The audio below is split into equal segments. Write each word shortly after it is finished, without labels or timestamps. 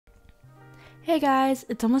Hey guys,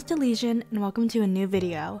 it's AlmostElysian and welcome to a new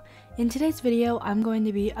video. In today's video, I'm going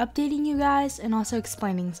to be updating you guys and also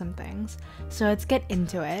explaining some things. So let's get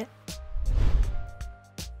into it.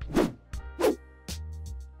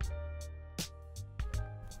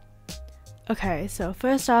 Okay, so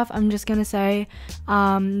first off, I'm just gonna say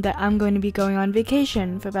that I'm going to be going on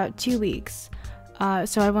vacation for about 2 weeks.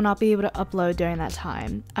 So I will not be able to upload during that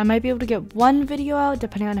time. I might be able to get one video out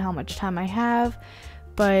depending on how much time I have,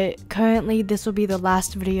 but currently this will be the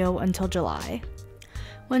last video until July.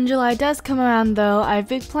 When July does come around though, I have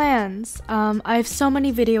big plans. I have so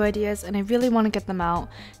many video ideas and I really want to get them out,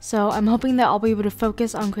 so I'm hoping that I'll be able to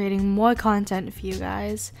focus on creating more content for you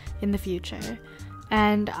guys in the future.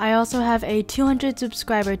 And I also have a 200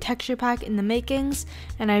 subscriber texture pack in the makings,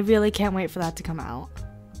 and I really can't wait for that to come out.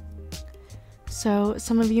 So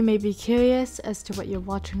some of you may be curious as to what you're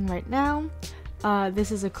watching right now.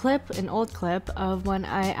 This is a clip, an old clip, of when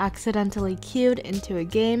I accidentally queued into a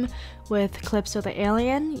game with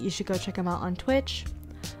clipsothealien. You should go check him out on Twitch.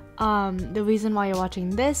 The reason why you're watching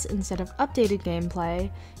this instead of updated gameplay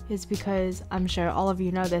is because, I'm sure all of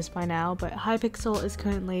you know this by now, but HYPIXEL is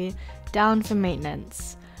currently down for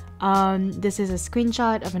maintenance. This is a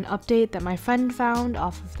screenshot of an update that my friend found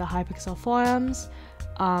off of the HYPIXEL forums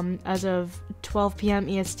as of 12 p.m.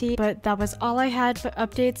 EST, but that was all I had for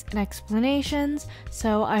updates and explanations,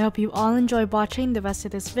 so I hope you all enjoyed watching the rest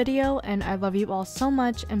of this video, and I love you all so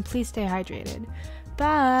much, and please stay hydrated.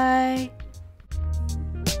 Bye!